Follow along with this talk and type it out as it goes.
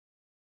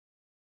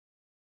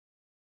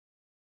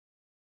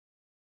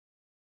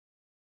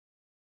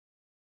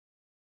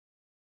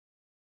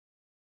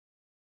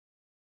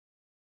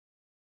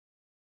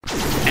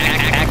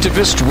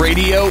Activist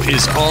Radio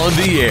is on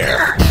the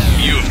air.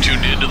 You have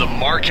tuned into the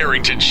Mark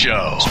Harrington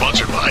Show,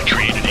 sponsored by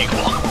Created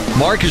Equal.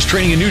 Mark is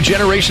training a new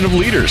generation of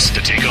leaders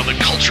to take on the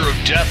culture of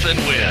death and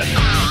win.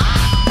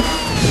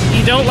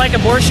 You don't like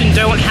abortion,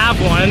 don't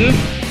have one.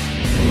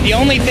 The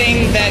only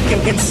thing that can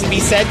be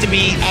said to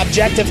be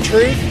objective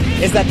truth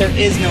is that there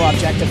is no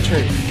objective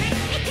truth.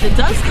 It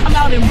does come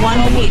out in one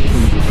piece.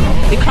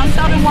 It comes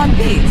out in one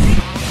piece.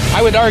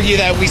 I would argue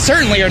that we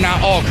certainly are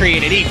not all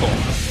created equal.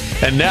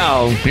 And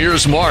now,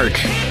 here's Mark.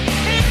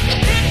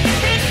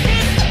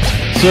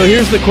 So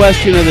here's the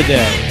question of the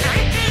day.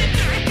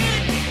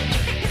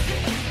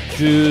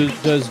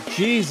 Does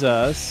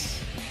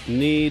Jesus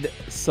need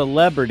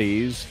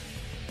celebrities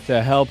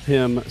to help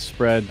him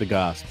spread the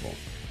gospel?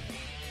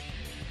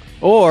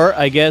 Or,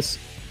 I guess,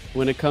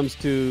 when it comes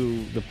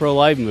to the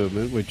pro-life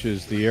movement, which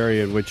is the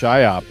area in which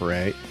I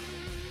operate,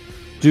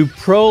 do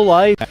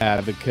pro-life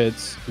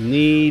advocates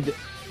need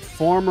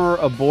former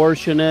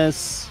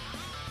abortionists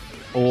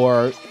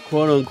or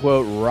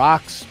quote-unquote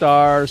rock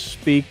star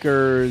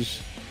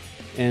speakers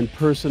and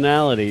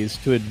personalities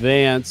to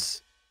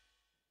advance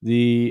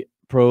the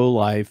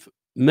pro-life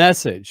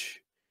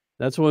message?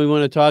 That's what we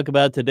want to talk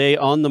about today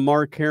on the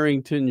Mark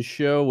Harrington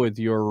Show with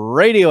your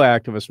radio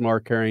activist,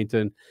 Mark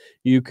Harrington.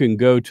 You can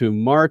go to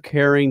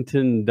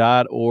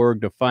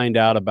markharrington.org to find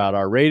out about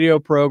our radio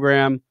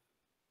program.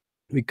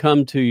 We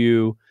come to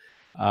you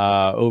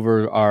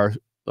over our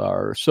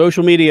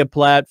social media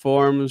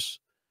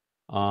platforms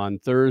on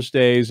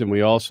Thursdays, and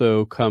we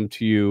also come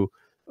to you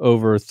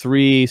over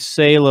 3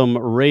 Salem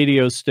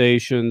radio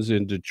stations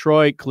in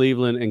Detroit,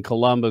 Cleveland, and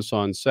Columbus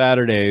on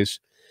Saturdays.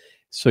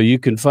 So you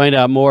can find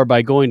out more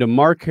by going to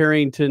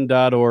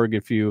markharrington.org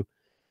if you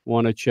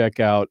want to check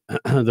out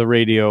the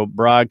radio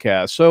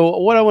broadcast. So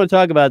what I want to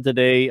talk about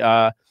today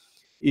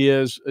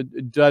is,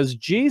 does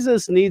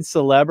Jesus need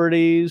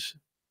celebrities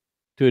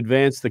to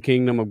advance the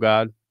kingdom of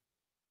God?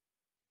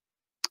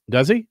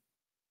 Does he?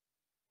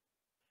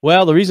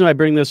 Well, the reason I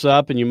bring this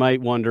up, and you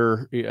might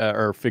wonder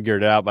or figure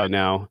it out by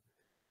now,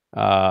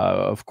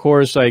 of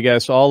course, I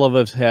guess all of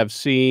us have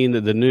seen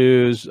the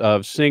news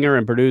of singer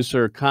and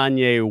producer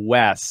Kanye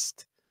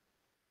West,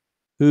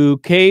 who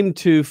came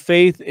to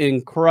faith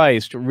in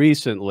Christ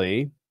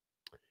recently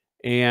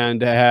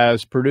and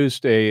has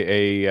produced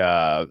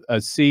a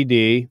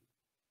CD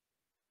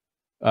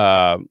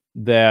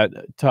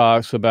that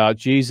talks about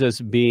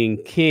Jesus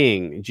being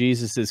king.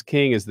 Jesus is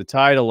King is the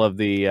title of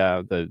the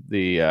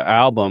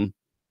album.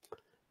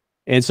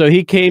 And so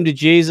he came to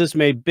Jesus,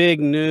 made big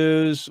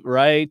news,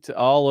 right?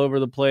 All over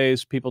the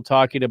place, people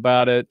talking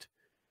about it,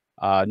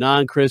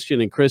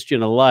 non-Christian and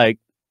Christian alike.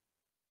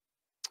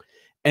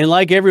 And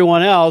like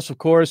everyone else, of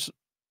course,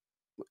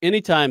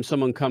 anytime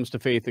someone comes to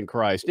faith in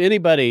Christ,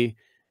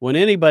 when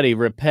anybody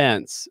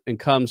repents and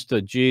comes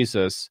to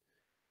Jesus,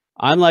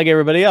 I'm like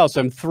everybody else.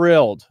 I'm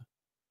thrilled,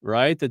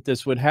 right, that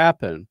this would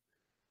happen.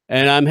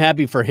 And I'm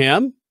happy for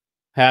him,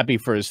 happy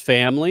for his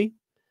family,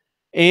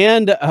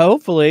 and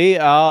hopefully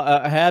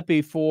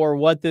happy for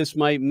what this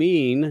might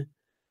mean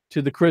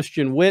to the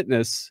Christian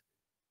witness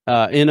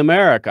in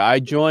America.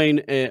 I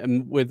join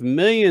with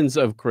millions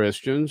of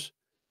Christians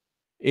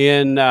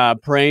in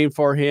praying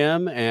for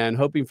him and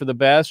hoping for the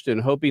best, and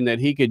hoping that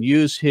he could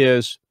use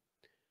his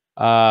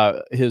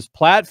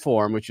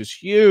platform, which is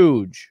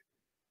huge,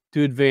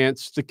 to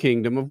advance the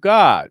kingdom of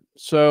God.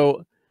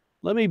 So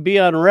let me be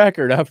on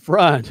record up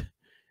front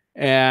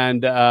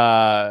and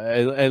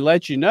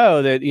let you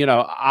know that,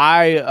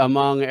 I,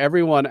 among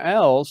everyone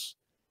else,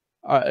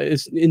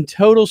 is in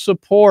total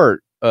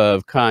support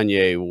of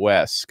Kanye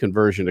West's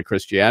conversion to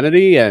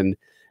Christianity. And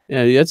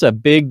it's a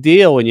big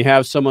deal when you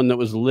have someone that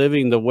was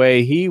living the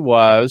way he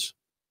was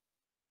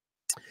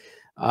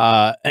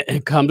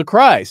and come to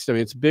Christ. I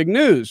mean, it's big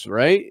news,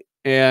 right?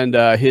 And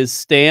his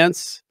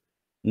stance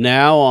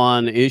now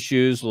on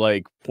issues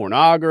like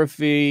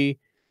pornography,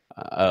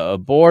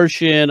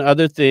 abortion,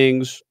 other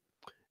things,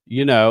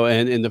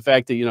 and the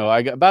fact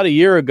that, about a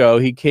year ago,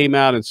 he came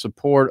out in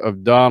support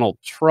of Donald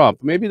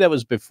Trump. Maybe that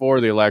was before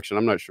the election.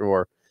 I'm not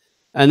sure.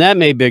 And that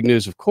made big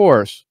news, of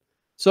course.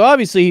 So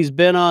obviously he's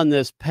been on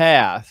this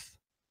path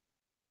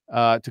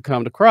to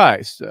come to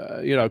Christ.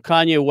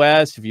 Kanye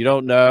West, if you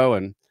don't know,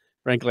 and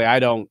frankly, I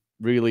don't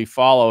really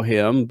follow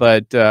him,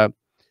 but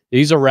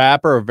he's a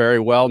rapper, a very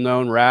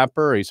well-known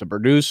rapper. He's a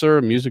producer,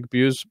 a music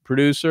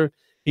producer.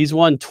 He's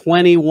won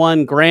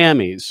 21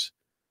 Grammys.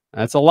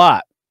 That's a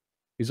lot.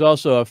 He's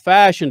also a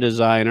fashion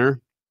designer,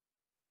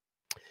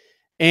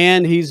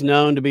 and he's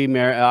known to be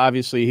married.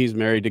 Obviously, he's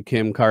married to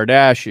Kim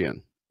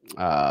Kardashian,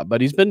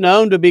 but he's been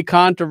known to be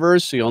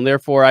controversial, and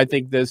therefore, I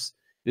think this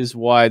is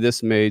why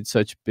this made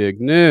such big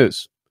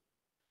news.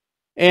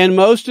 And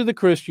most of the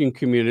Christian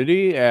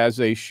community, as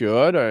they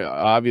should,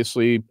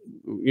 obviously,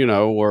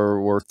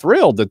 were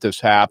thrilled that this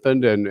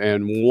happened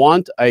and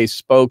want a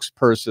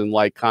spokesperson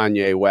like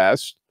Kanye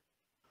West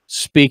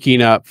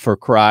speaking up for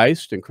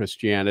Christ and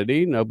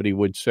Christianity. Nobody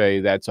would say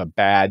that's a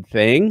bad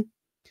thing.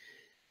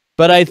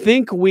 But I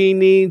think we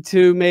need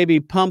to maybe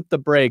pump the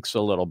brakes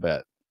a little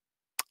bit.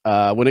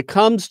 When it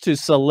comes to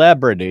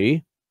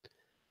celebrity,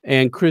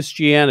 and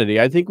Christianity.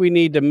 I think we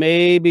need to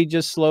maybe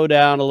just slow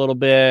down a little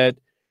bit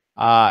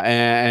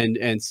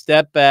and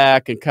step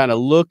back and kind of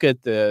look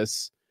at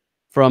this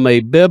from a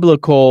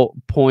biblical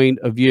point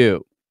of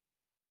view.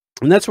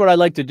 And that's what I'd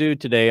like to do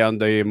today on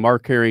the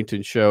Mark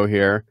Harrington show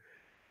here.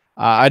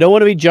 I don't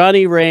want to be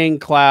Johnny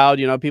Raincloud.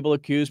 You know, people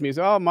accuse me,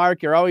 say, "Oh,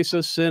 Mark, you're always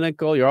so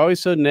cynical. You're always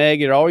so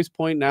negative. You're always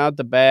pointing out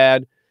the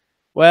bad."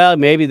 Well,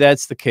 maybe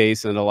that's the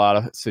case in a lot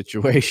of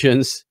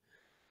situations.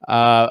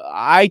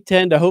 I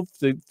tend to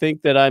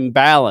think that I'm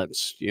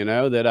balanced, you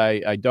know, that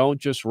I don't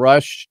just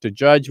rush to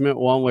judgment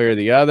one way or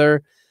the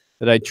other,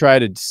 that I try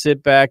to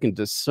sit back and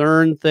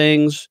discern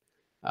things.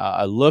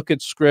 I look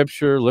at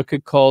scripture, look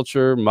at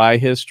culture, my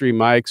history,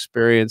 my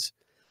experience,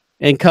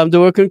 and come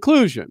to a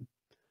conclusion.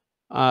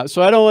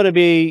 So I don't want to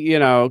be, you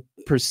know,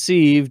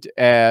 perceived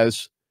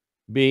as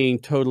being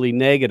totally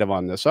negative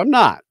on this. I'm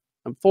not.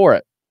 I'm for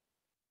it.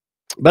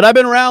 But I've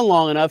been around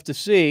long enough to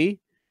see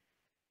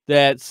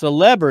that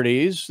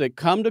celebrities that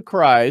come to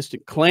Christ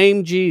and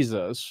claim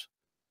Jesus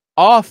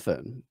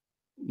often,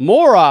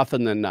 more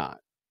often than not,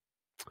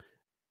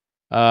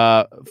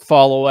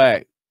 fall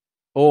away,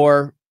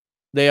 or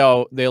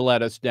they'll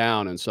let us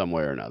down in some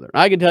way or another.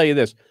 I can tell you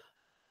this: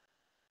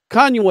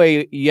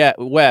 Kanye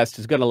West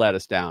is going to let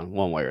us down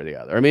one way or the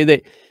other. I mean,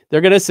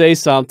 they're going to say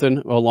something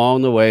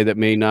along the way that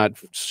may not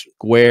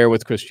square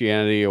with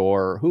Christianity,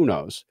 or who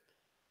knows.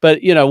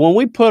 But, you know, when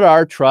we put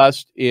our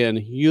trust in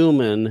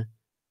human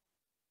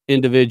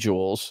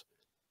individuals,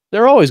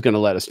 they're always going to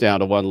let us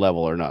down to one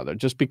level or another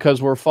just because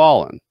we're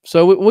fallen.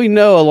 So we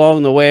know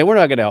along the way, we're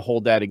not going to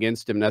hold that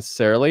against him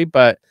necessarily,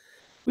 but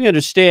we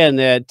understand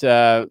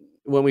that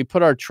when we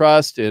put our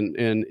trust in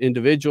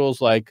individuals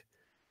like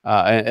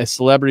as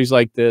celebrities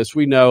like this,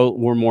 we know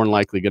we're more than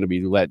likely going to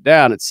be let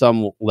down at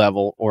some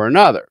level or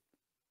another.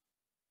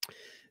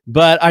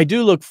 But I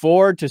do look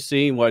forward to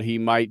seeing what he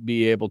might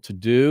be able to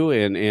do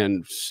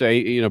and say,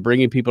 you know,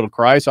 bringing people to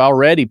Christ.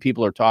 Already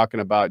people are talking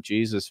about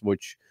Jesus,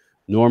 which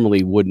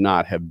normally would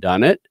not have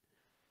done it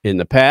in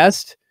the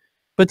past,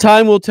 but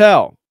time will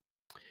tell.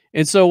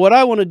 And so what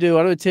I want to do,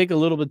 I'm going to take a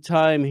little bit of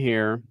time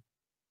here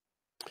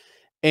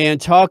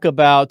and talk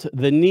about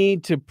the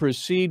need to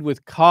proceed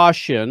with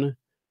caution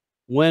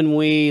when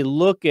we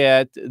look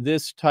at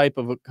this type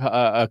of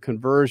a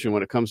conversion,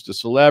 when it comes to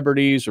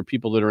celebrities or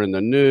people that are in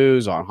the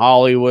news, on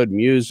Hollywood,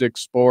 music,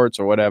 sports,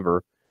 or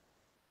whatever,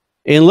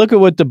 and look at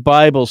what the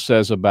Bible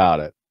says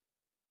about it.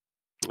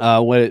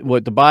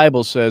 What the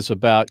Bible says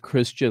about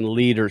Christian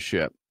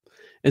leadership.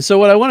 And so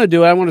what I want to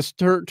do, I want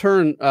to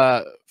turn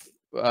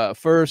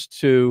first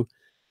to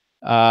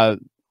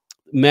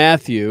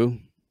Matthew,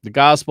 the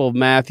Gospel of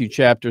Matthew,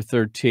 chapter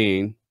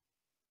 13,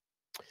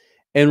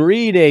 and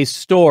read a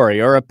story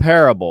or a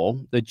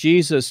parable that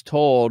Jesus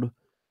told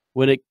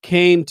when it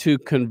came to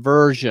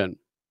conversion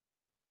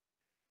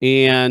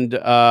and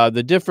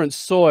the different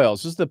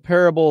soils. This is the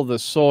parable of the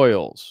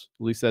soils.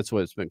 At least that's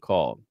what it's been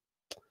called.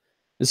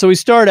 And so we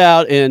start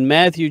out in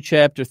Matthew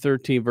chapter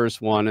 13,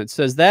 verse 1. It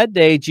says, "That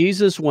day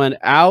Jesus went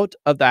out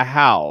of the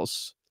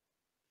house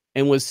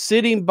and was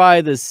sitting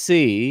by the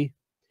sea,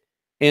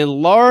 and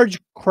large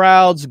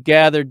crowds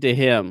gathered to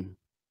him.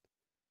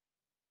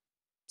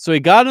 So he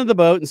got into the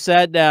boat and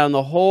sat down.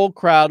 The whole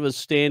crowd was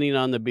standing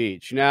on the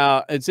beach."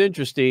 Now, it's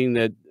interesting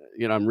that,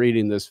 you know, I'm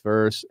reading this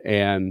verse,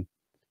 and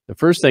the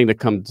first thing that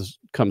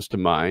comes to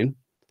mind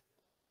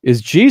is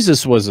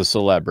Jesus was a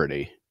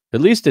celebrity. At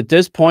least at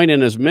this point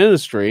in his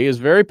ministry, is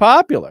very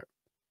popular.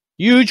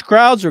 Huge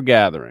crowds are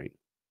gathering, it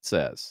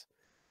says.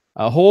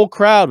 A whole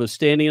crowd was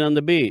standing on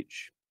the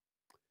beach.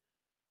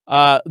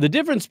 The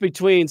difference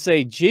between,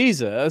 say,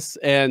 Jesus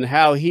and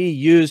how he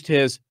used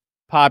his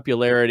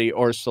popularity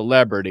or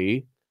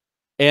celebrity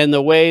and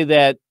the way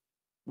that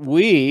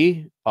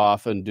we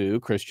often do,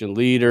 Christian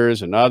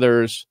leaders and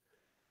others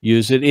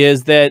use it,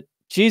 is that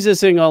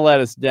Jesus ain't gonna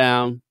let us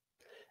down.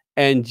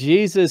 And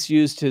Jesus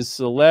used his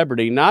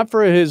celebrity not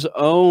for his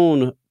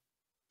own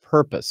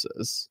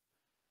purposes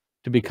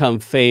to become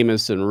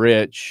famous and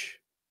rich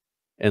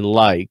and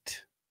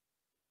liked.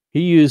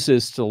 He used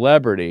his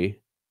celebrity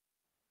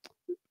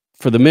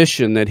for the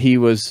mission that he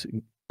was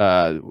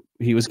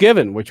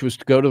given, which was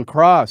to go to the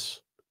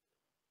cross.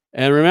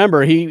 And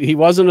remember, he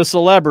wasn't a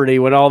celebrity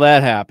when all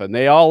that happened.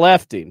 They all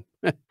left him.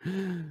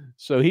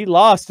 So he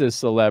lost his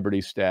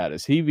celebrity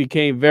status. He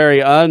became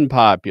very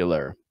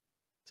unpopular.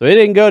 So it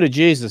didn't go to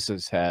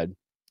Jesus's head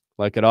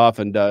like it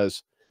often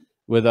does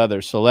with other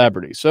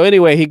celebrities. So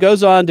anyway, he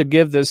goes on to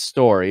give this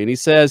story, and he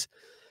says,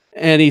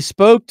 "And he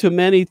spoke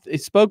many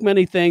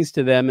things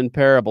to them in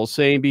parables,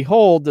 saying,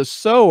 Behold, the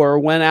sower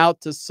went out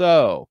to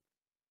sow.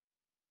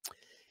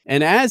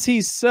 And as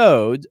he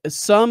sowed,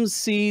 some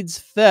seeds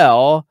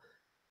fell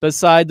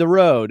beside the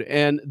road,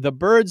 and the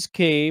birds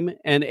came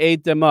and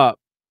ate them up.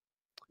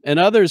 And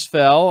others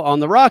fell on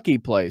the rocky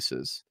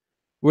places,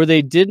 where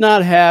they did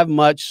not have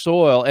much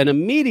soil, and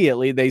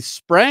immediately they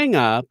sprang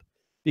up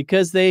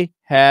because they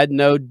had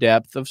no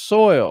depth of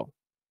soil.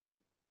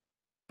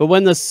 But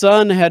when the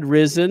sun had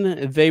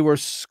risen, they were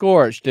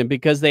scorched, and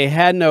because they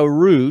had no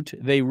root,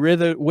 they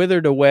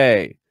withered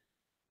away.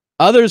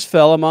 Others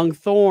fell among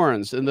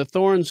thorns, and the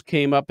thorns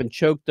came up and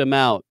choked them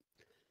out.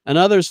 And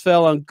others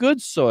fell on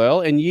good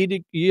soil and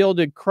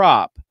yielded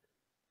crop,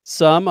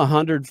 some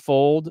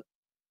 100-fold,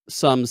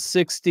 some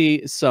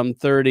 60, some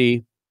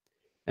 30.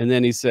 And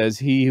then he says,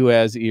 he who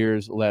has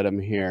ears, let him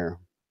hear.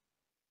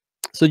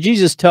 So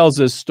Jesus tells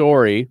this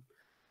story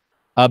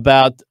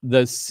about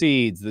the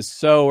seeds, the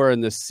sower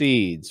and the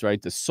seeds,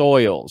 right? The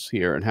soils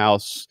here, and how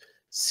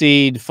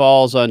seed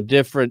falls on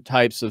different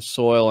types of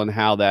soil, and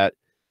how that,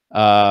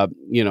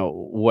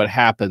 what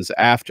happens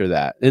after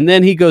that. And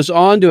then he goes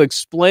on to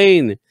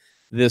explain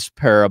this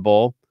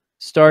parable,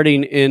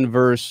 starting in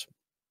verse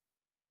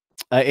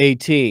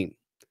 18,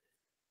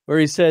 where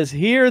he says,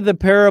 "Hear the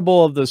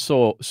parable of the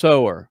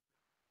sower.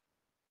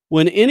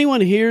 When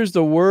anyone hears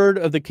the word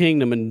of the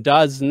kingdom and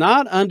does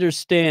not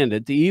understand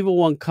it, the evil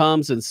one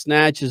comes and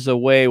snatches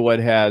away what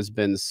has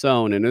been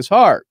sown in his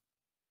heart.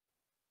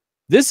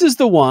 This is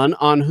the one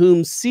on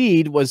whom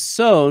seed was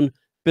sown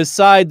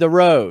beside the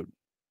road.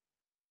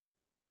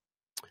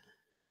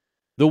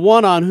 The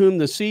one on whom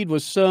the seed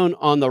was sown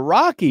on the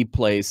rocky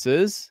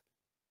places,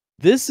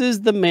 this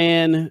is the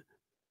man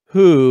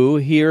who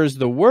hears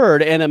the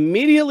word and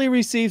immediately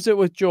receives it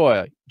with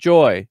joy.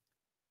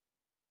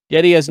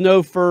 Yet he has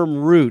no firm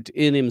root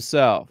in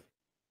himself.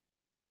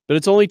 But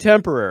it's only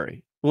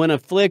temporary. When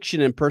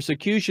affliction and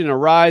persecution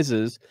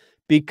arises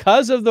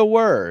because of the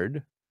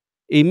word,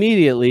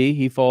 immediately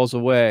he falls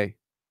away.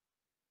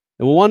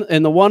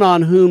 And the one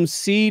on whom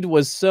seed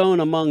was sown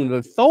among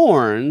the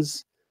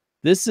thorns,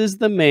 this is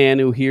the man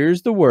who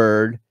hears the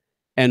word,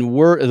 and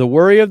the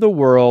worry of the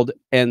world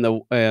and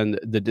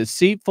the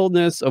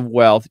deceitfulness of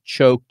wealth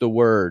choke the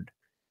word,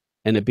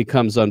 and it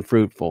becomes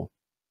unfruitful.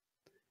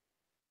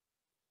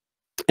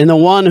 And the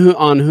one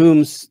on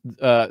whom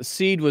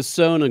seed was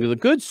sown into the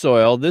good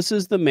soil, this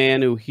is the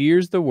man who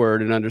hears the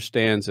word and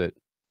understands it,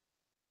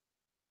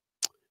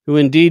 who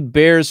indeed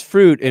bears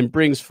fruit and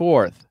brings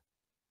forth,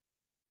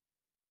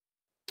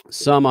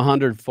 some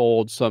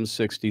 100-fold, some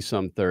 60,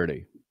 some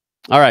 30.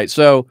 All right,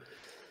 so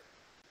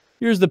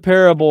here's the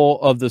parable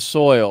of the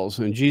soils,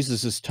 and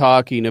Jesus is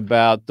talking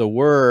about the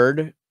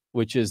word,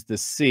 which is the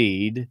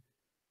seed,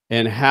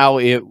 and how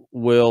it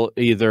will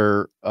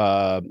either,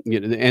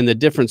 and the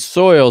different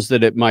soils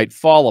that it might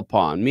fall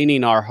upon,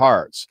 meaning our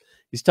hearts.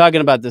 He's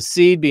talking about the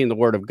seed being the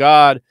word of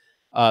God,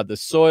 the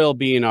soil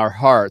being our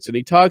hearts. And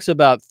he talks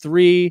about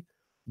three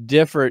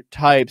different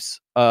types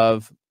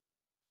of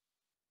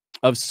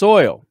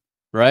soil,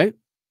 right?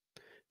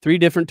 Three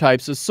different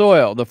types of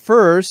soil. The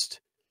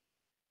first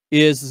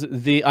is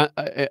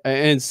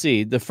and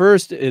seed. The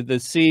first, the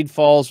seed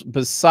falls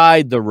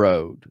beside the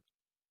road,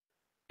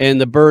 and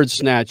the birds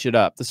snatch it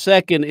up. The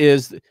second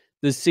is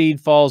the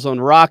seed falls on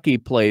rocky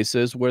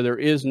places where there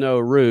is no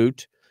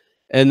root.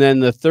 And then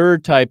the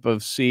third type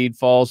of seed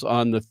falls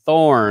on the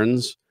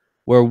thorns,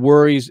 where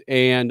worries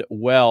and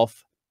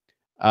wealth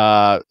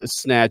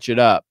snatch it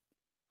up.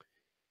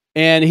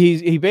 And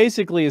he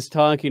basically is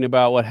talking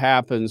about what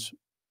happens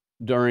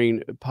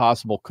during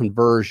possible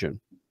conversion.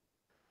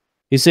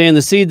 He's saying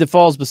the seed that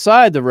falls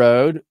beside the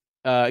road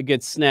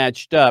gets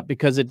snatched up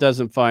because it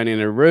doesn't find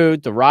any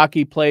root. The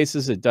rocky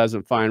places, it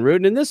doesn't find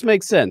root. And this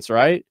makes sense,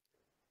 right?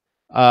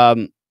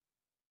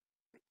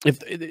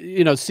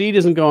 If seed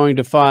isn't going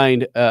to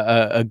find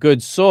a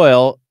good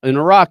soil in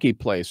a rocky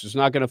place, it's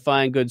not going to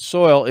find good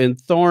soil in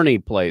thorny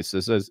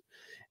places.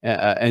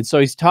 And so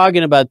he's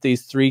talking about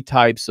these three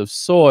types of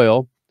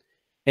soil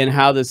and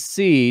how the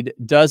seed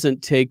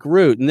doesn't take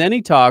root. And then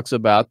he talks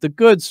about the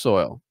good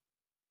soil.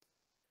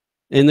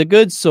 And the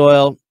good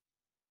soil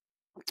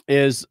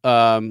is,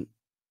 let's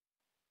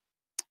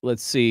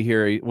see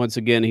here. Once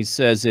again, he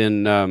says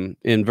in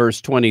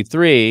verse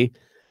 23,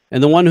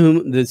 and the one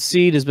whom the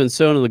seed has been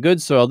sown in the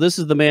good soil, this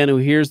is the man who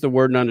hears the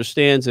word and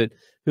understands it,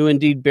 who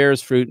indeed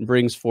bears fruit and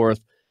brings forth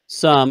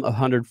some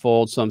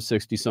 100-fold, some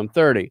 60, some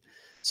 30.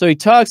 So he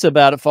talks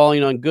about it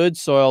falling on good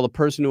soil, the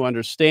person who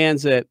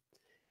understands it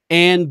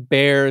and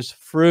bears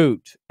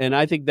fruit. And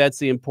I think that's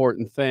the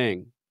important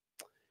thing.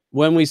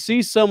 When we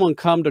see someone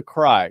come to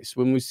Christ,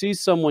 when we see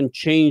someone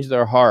change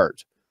their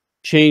heart,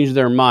 change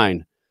their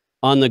mind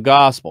on the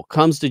gospel,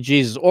 comes to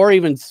Jesus, or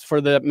even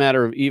for that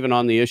matter, even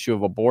on the issue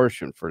of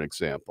abortion, for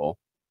example,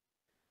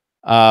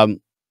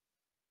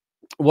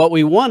 what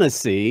we want to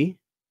see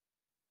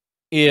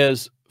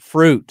is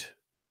fruit.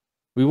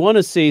 We want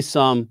to see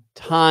some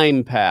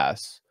time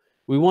pass.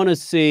 We want to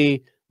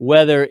see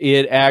whether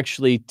it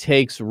actually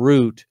takes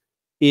root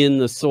in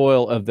the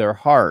soil of their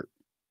heart.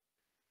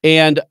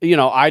 And,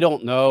 I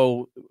don't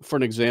know, for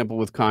an example,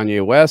 with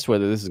Kanye West,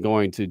 whether this is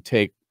going to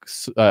take,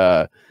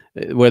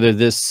 whether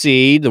this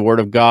seed, the word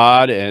of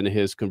God, and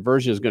his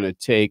conversion is going to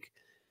take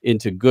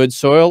into good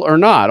soil or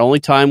not. Only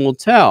time will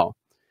tell.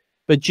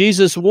 But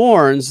Jesus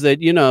warns that,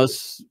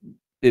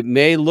 it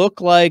may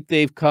look like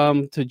they've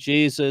come to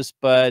Jesus,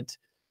 but,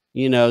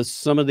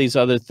 some of these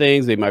other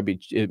things, it might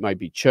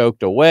be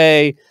choked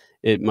away.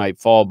 It might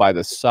fall by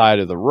the side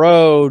of the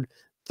road.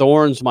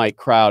 Thorns might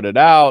crowd it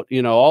out,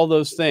 all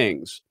those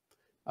things.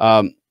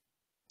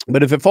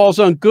 But if it falls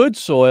on good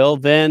soil,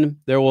 then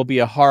there will be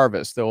a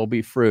harvest, there will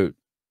be fruit.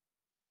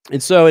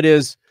 And so it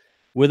is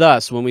with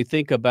us when we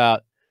think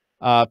about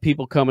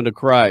people coming to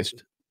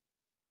Christ.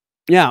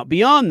 Now,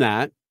 beyond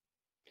that,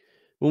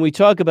 when we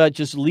talk about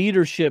just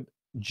leadership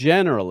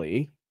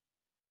generally,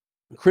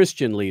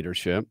 Christian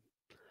leadership,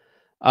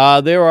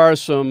 there are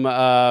some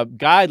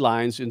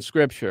guidelines in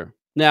Scripture.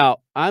 Now,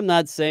 I'm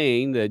not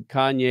saying that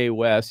Kanye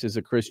West is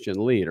a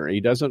Christian leader.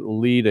 He doesn't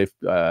lead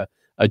a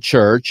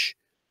church.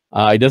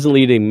 He doesn't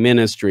lead a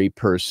ministry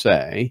per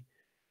se,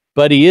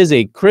 but he is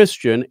a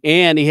Christian,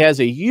 and he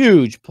has a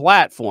huge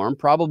platform,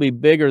 probably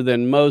bigger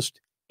than most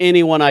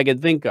anyone I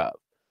could think of.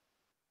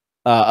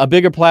 A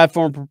bigger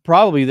platform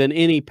probably than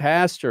any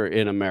pastor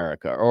in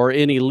America or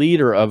any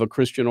leader of a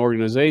Christian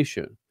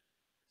organization.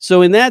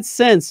 So in that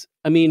sense,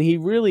 I mean, he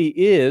really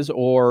is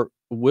or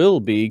will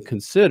be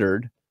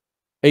considered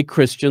a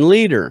Christian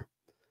leader.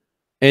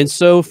 And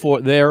so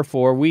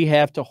therefore, we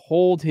have to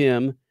hold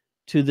him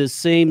to the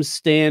same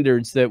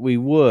standards that we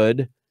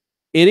would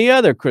any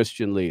other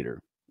Christian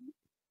leader.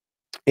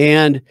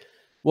 And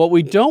what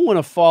we don't want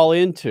to fall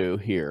into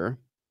here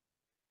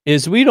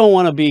is we don't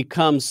want to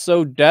become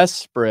so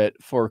desperate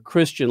for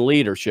Christian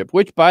leadership,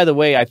 which, by the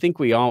way, I think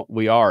we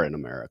are in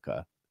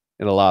America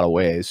in a lot of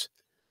ways.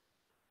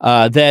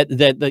 That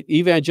the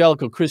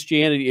evangelical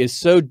Christianity is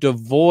so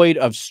devoid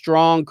of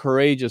strong,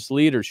 courageous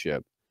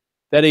leadership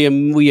that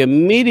we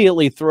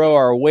immediately throw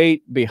our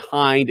weight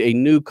behind a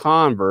new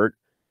convert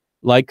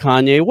like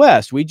Kanye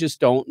West. We just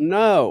don't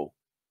know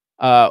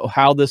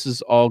how this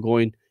is all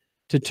going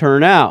to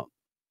turn out.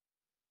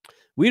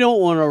 We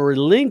don't want to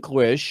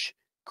relinquish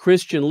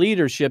Christian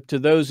leadership to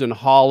those in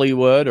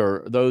Hollywood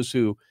or those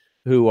who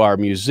are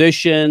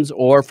musicians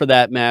or, for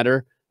that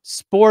matter,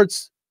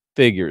 sports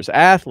figures,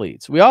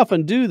 athletes. We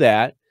often do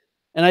that,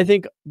 and I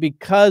think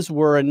because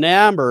we're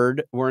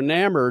enamored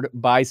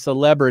by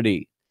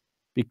celebrity,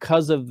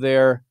 because of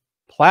their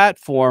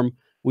platform,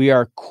 we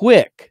are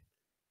quick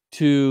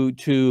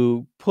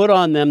to put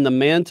on them the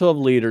mantle of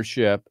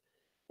leadership,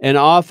 and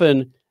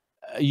often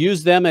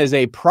use them as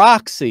a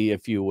proxy,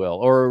 if you will,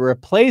 or a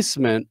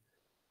replacement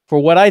for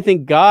what I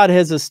think God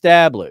has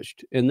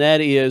established, and that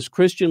is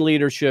Christian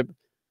leadership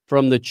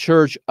from the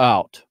church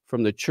out,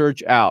 from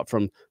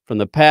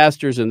the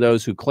pastors and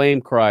those who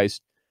claim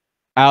Christ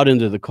out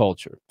into the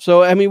culture.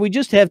 So, I mean, we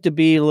just have to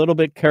be a little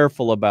bit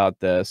careful about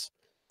this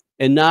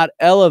and not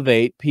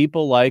elevate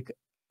people like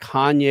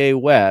Kanye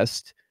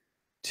West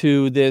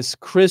to this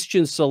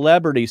Christian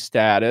celebrity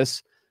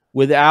status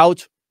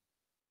without,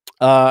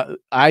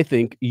 I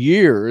think,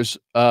 years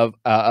of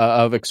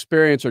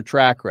experience or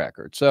track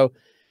record. So,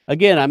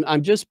 again,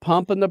 I'm just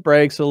pumping the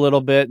brakes a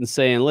little bit and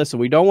saying, listen,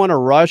 we don't want to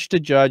rush to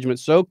judgment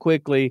so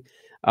quickly,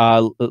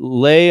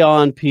 lay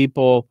on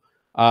people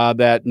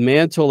that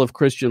mantle of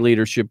Christian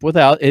leadership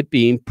without it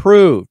being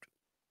proved.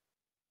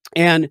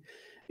 And,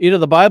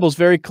 the Bible's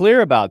very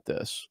clear about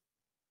this.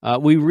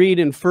 We read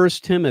in 1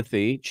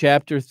 Timothy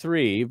chapter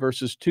 3,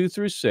 verses 2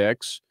 through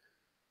 6,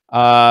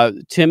 Paul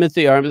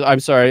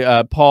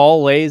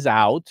lays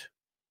out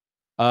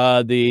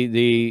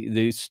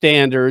the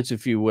standards,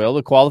 if you will,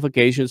 the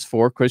qualifications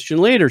for Christian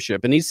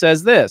leadership. And he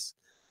says this: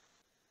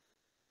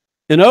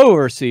 an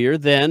overseer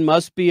then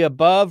must be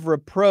above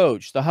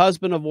reproach, the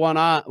husband of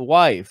one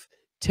wife,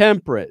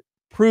 temperate,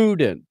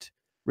 prudent,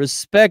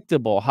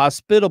 respectable,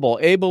 hospitable,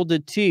 able to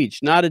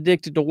teach, not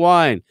addicted to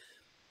wine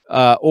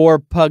or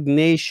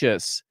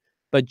pugnacious,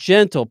 but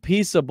gentle,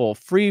 peaceable,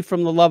 free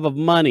from the love of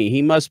money.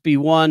 He must be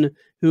one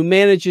who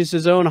manages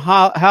his own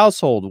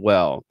household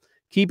well,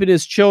 keeping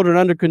his children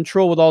under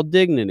control with all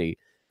dignity.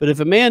 But if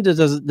a man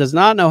does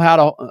not know how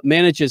to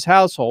manage his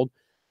household,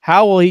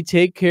 how will he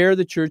take care of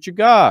the church of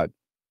God?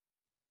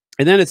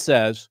 And then it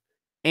says,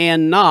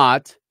 and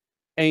not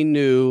a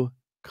new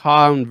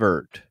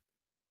convert,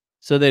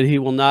 so that he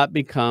will not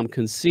become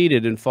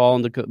conceited and fall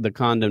into the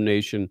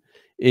condemnation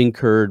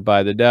incurred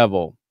by the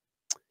devil.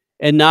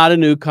 And not a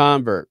new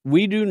convert.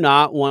 We do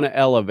not want to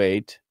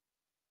elevate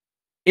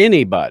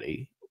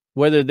anybody,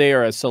 whether they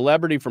are a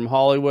celebrity from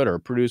Hollywood or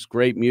produce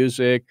great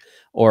music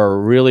or a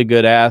really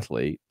good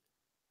athlete,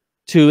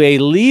 to a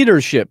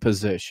leadership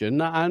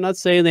position. I'm not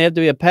saying they have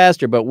to be a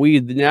pastor, but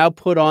we now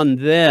put on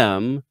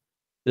them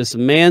this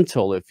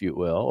mantle, if you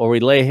will, or we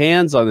lay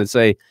hands on and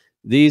say,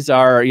 these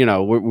are,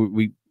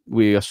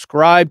 we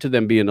ascribe to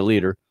them being a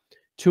leader,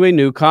 to a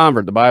new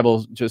convert. The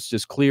Bible's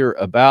just clear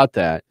about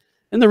that.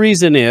 And the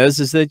reason is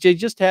that they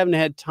just haven't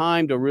had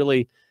time to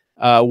really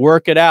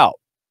work it out,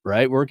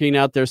 right? Working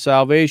out their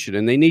salvation.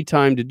 And they need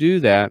time to do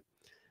that.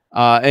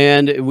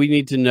 And we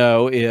need to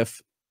know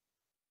if,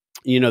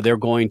 they're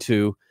going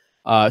to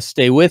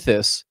stay with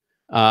us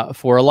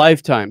for a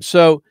lifetime.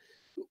 So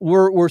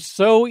we're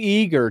so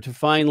eager to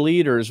find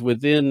leaders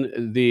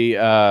within the,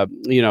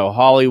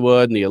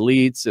 Hollywood and the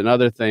elites and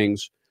other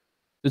things,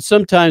 that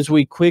sometimes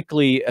we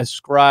quickly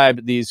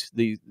ascribe these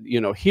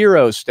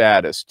hero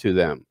status to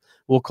them.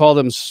 We'll call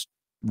them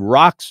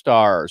rock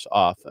stars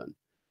often.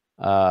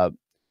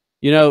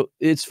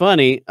 It's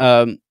funny.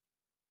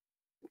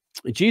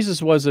 Jesus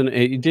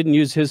he didn't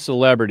use his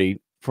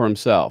celebrity for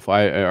himself.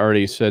 I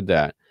already said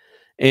that.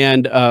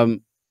 And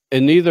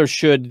neither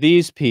should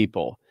these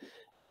people.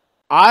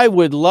 I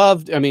would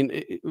love, I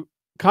mean,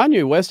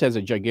 Kanye West has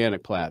a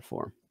gigantic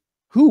platform.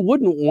 Who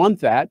wouldn't want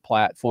that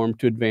platform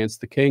to advance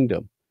the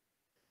kingdom?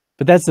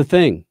 But that's the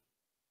thing.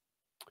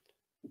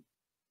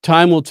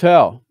 Time will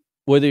tell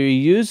whether he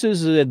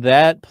uses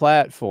that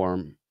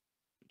platform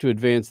to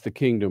advance the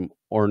kingdom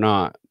or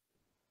not.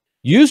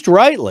 Used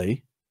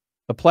rightly,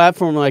 a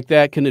platform like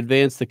that can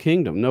advance the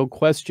kingdom, no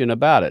question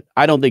about it.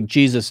 I don't think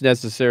Jesus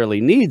necessarily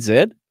needs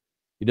it.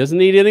 He doesn't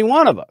need any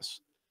one of us.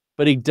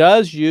 But he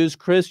does use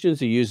Christians,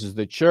 he uses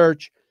the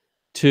church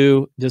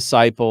to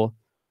disciple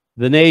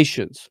the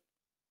nations.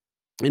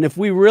 And if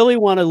we really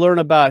want to learn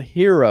about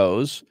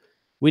heroes,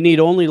 we need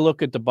only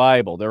look at the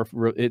Bible.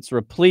 It's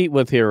replete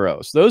with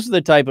heroes. Those are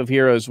the type of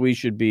heroes we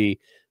should be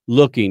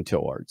looking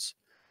towards.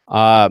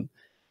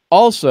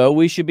 Also,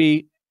 we should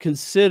be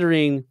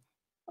considering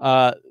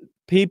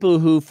people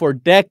who for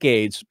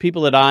decades,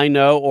 people that I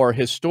know or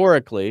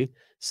historically,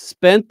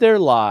 spent their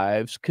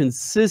lives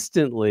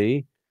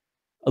consistently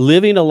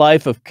living a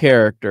life of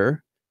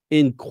character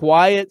in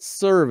quiet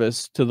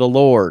service to the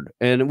Lord.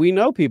 And we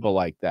know people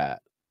like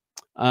that.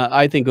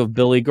 I think of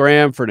Billy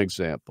Graham, for an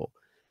example.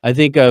 I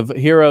think of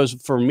heroes,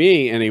 for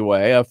me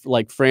anyway, of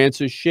like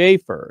Francis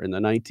Schaeffer in the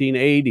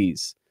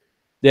 1980s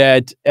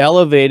that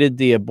elevated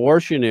the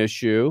abortion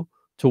issue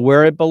to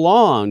where it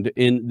belonged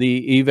in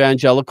the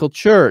evangelical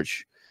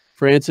church.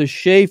 Francis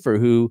Schaeffer,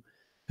 who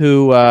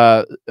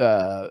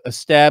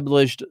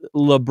established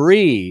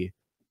L'Abri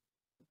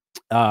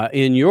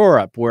in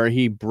Europe, where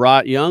he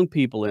brought young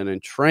people in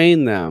and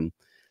trained them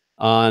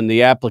on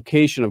the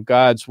application of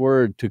God's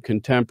word to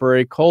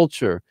contemporary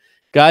culture.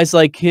 Guys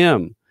like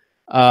him,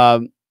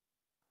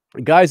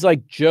 guys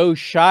like Joe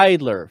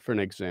Scheidler, for an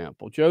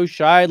example. Joe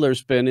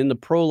Scheidler's been in the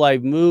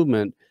pro-life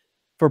movement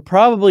for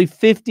probably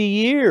 50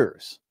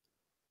 years.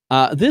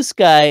 This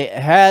guy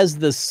has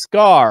the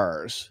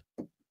scars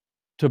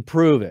to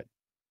prove it.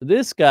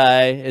 This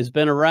guy has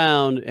been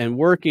around and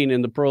working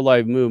in the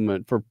pro-life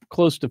movement for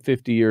close to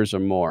 50 years or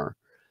more,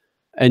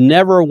 and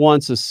never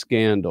once a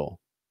scandal.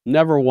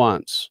 Never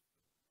once.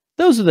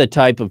 Those are the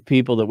type of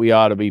people that we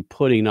ought to be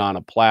putting on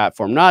a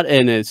platform, not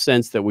in a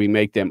sense that we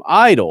make them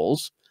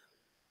idols,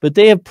 but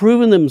they have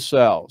proven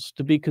themselves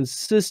to be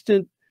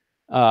consistent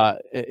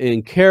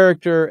in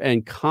character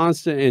and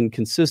constant and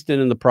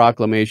consistent in the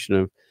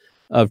proclamation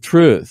of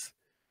truth.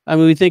 I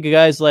mean, we think of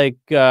guys like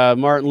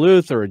Martin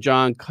Luther or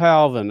John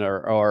Calvin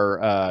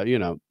or you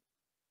know,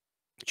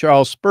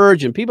 Charles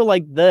Spurgeon, people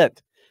like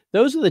that.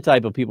 Those are the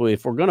type of people,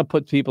 if we're going to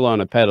put people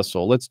on a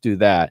pedestal, let's do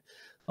that.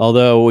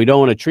 Although we don't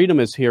want to treat them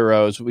as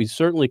heroes, we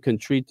certainly can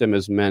treat them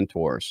as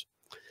mentors.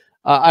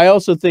 I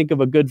also think of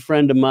a good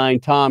friend of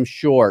mine, Tom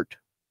Short.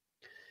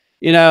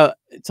 You know,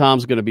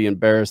 Tom's going to be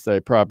embarrassed that I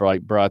probably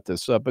brought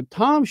this up, but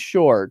Tom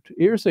Short,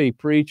 here's a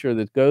preacher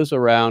that goes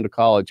around to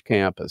college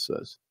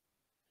campuses.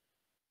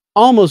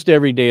 Almost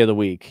every day of the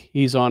week,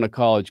 he's on a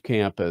college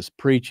campus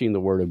preaching the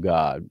word of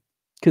God,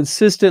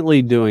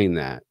 consistently doing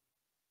that.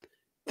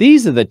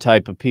 These are the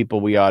type of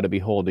people we ought to be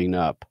holding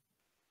up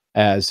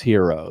as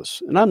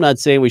heroes. And I'm not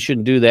saying we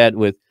shouldn't do that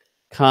with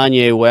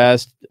Kanye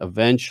West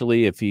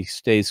eventually, if he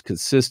stays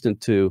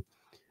consistent to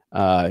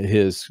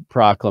his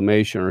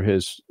proclamation or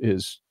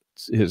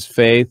his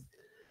faith.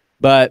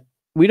 But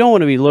we don't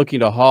want to be looking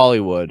to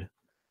Hollywood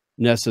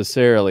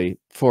necessarily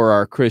for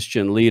our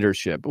Christian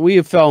leadership.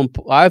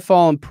 I've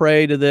fallen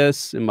prey to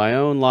this in my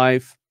own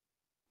life,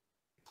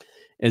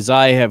 as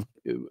I have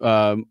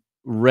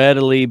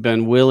readily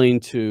been willing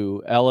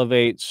to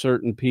elevate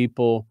certain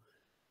people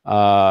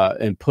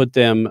and put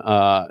them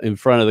in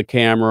front of the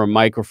camera or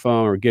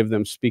microphone, or give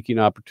them speaking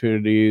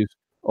opportunities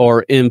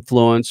or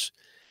influence.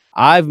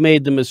 I've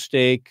made the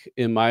mistake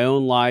in my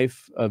own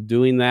life of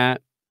doing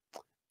that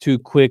too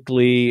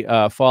quickly,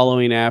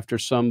 following after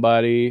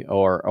somebody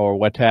or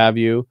what have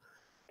you.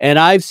 And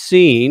I've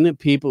seen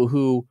people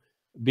who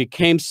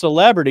became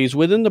celebrities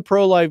within the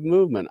pro-life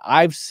movement.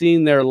 I've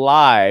seen their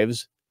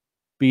lives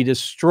be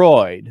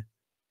destroyed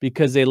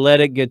because they let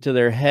it get to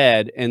their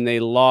head and they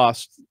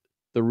lost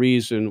the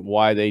reason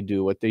why they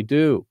do what they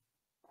do.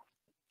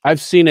 I've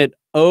seen it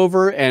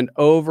over and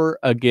over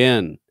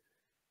again.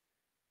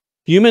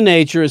 Human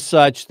nature is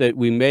such that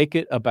we make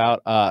it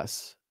about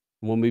us.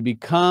 When we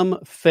become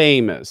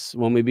famous,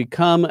 when we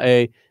become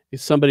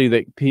somebody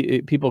that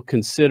people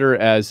consider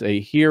as a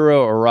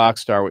hero or rock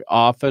star, we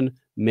often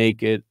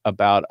make it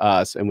about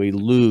us, and we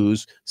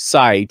lose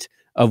sight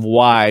of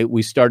why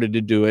we started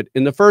to do it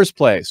in the first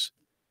place.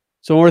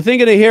 So when we're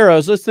thinking of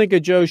heroes, let's think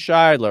of Joe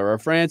Scheidler or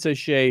Francis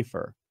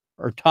Schaeffer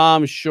or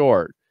Tom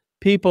Short,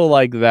 people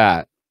like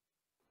that,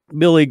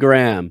 Billy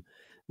Graham.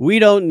 We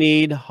don't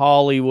need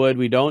Hollywood.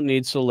 We don't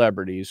need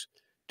celebrities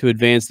to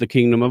advance the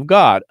kingdom of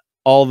God.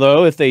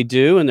 Although if they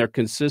do and they're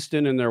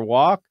consistent in their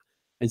walk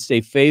and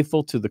stay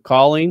faithful to the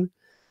calling,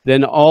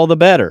 then all the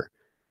better.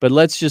 But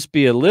let's just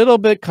be a little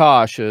bit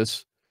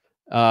cautious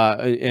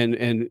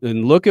and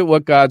look at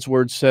what God's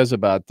word says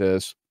about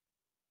this,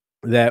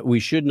 that we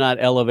should not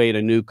elevate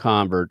a new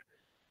convert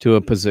to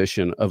a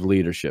position of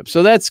leadership.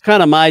 So that's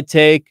kind of my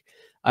take.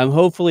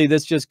 Hopefully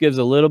this just gives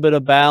a little bit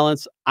of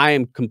balance. I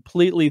am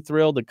completely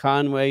thrilled that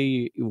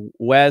Kanye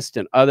West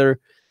and other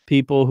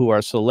people who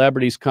are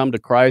celebrities come to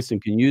Christ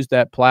and can use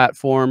that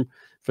platform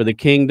for the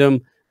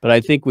kingdom. But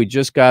I think we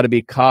just got to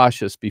be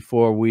cautious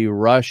before we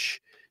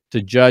rush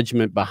to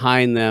judgment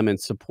behind them and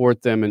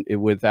support them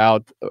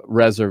without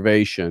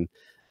reservation,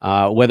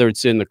 whether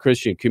it's in the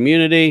Christian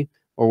community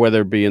or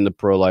whether it be in the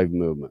pro-life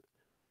movement.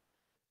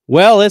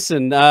 Well,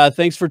 listen,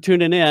 thanks for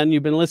tuning in.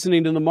 You've been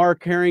listening to the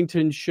Mark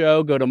Harrington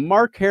Show. Go to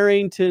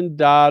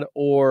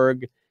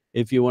markharrington.org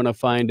if you want to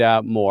find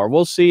out more.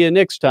 We'll see you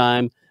next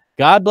time.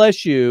 God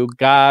bless you.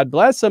 God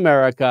bless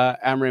America.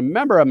 And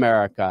remember,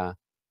 America,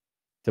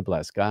 to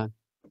bless God.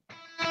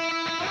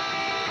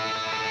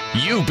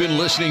 You've been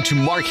listening to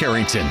Mark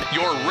Harrington,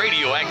 your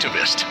radio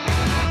activist.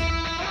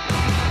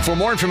 For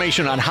more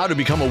information on how to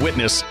become a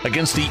witness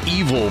against the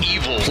evil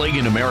plague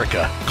in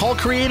America, call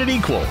Created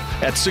Equal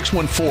at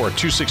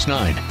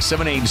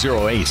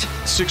 614-269-7808,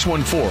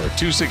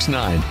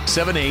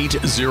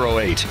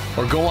 614-269-7808,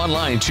 or go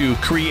online to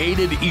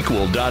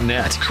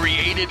createdequal.net,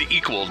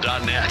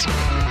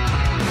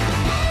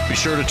 createdequal.net. Be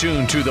sure to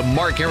tune to The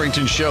Mark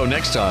Harrington Show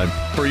next time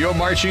for your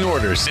marching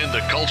orders in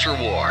the culture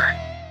war.